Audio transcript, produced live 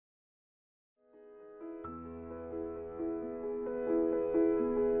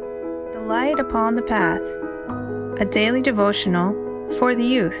Light Upon the Path, a daily devotional for the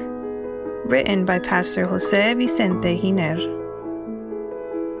youth, written by Pastor Jose Vicente Giner.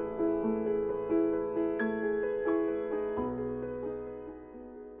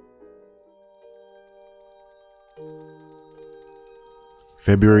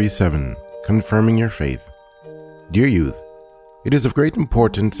 February 7. Confirming your faith. Dear youth, it is of great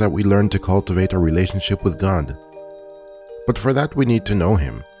importance that we learn to cultivate our relationship with God. But for that we need to know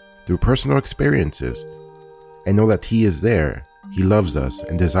Him through personal experiences and know that He is there, He loves us,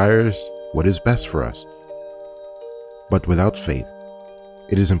 and desires what is best for us. But without faith,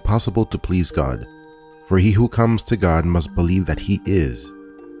 it is impossible to please God, for he who comes to God must believe that He is,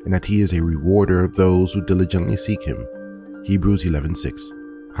 and that He is a rewarder of those who diligently seek Him. Hebrews 11:6.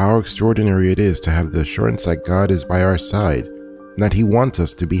 How extraordinary it is to have the assurance that God is by our side and that He wants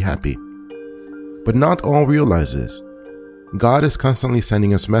us to be happy. But not all realize this. God is constantly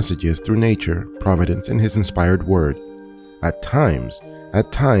sending us messages through nature, providence, and His inspired word. At times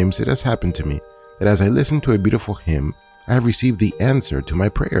it has happened to me that as I listen to a beautiful hymn, I have received the answer to my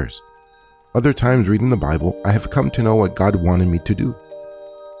prayers. Other times reading the Bible, I have come to know what God wanted me to do,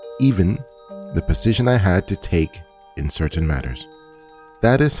 even the position I had to take in certain matters.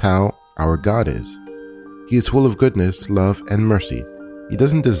 That is how our God is. He is full of goodness, love, and mercy. He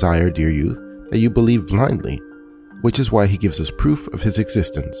doesn't desire, dear youth, that you believe blindly, which is why He gives us proof of His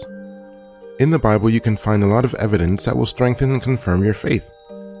existence. In the Bible, you can find a lot of evidence that will strengthen and confirm your faith,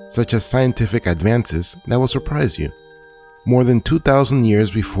 such as scientific advances that will surprise you. More than 2,000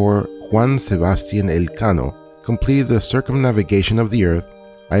 years before Juan Sebastian Elcano completed the circumnavigation of the earth,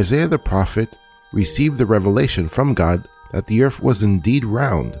 Isaiah the prophet received the revelation from God that the earth was indeed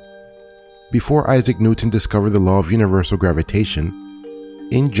round. Before Isaac Newton discovered the law of universal gravitation,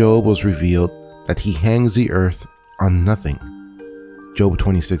 in Job was revealed that He hangs the earth on nothing. Job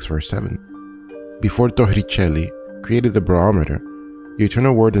 26 verse 7. Before Torricelli created the barometer, the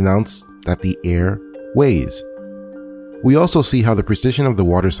eternal word announced that the air weighs. We also see how the precision of the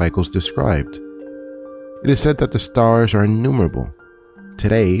water cycle is described. It is said that the stars are innumerable.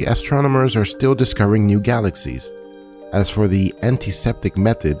 Today, astronomers are still discovering new galaxies. As for the antiseptic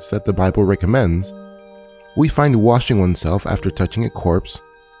methods that the Bible recommends, we find washing oneself after touching a corpse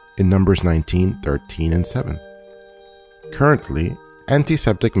in Numbers 19, 13, and 7. Currently,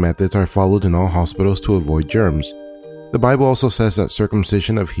 antiseptic methods are followed in all hospitals to avoid germs. The Bible also says that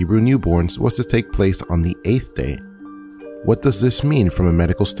circumcision of Hebrew newborns was to take place on the 8th day. What does this mean from a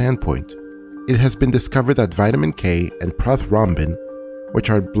medical standpoint? It has been discovered that vitamin K and prothrombin, which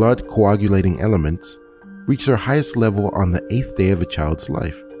are blood coagulating elements, reach their highest level on the 8th day of a child's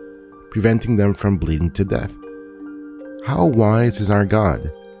life, preventing them from bleeding to death. How wise is our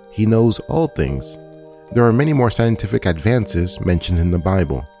God? He knows all things. There are many more scientific advances mentioned in the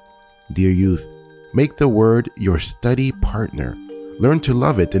Bible. Dear youth, make the Word your study partner. Learn to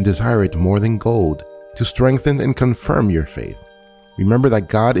love it and desire it more than gold, to strengthen and confirm your faith. Remember that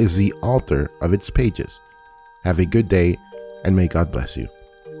God is the author of its pages. Have a good day, and may God bless you.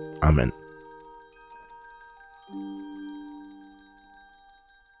 Amen.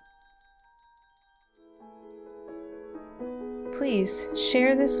 Please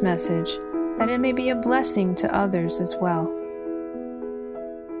share this message that it may be a blessing to others as well.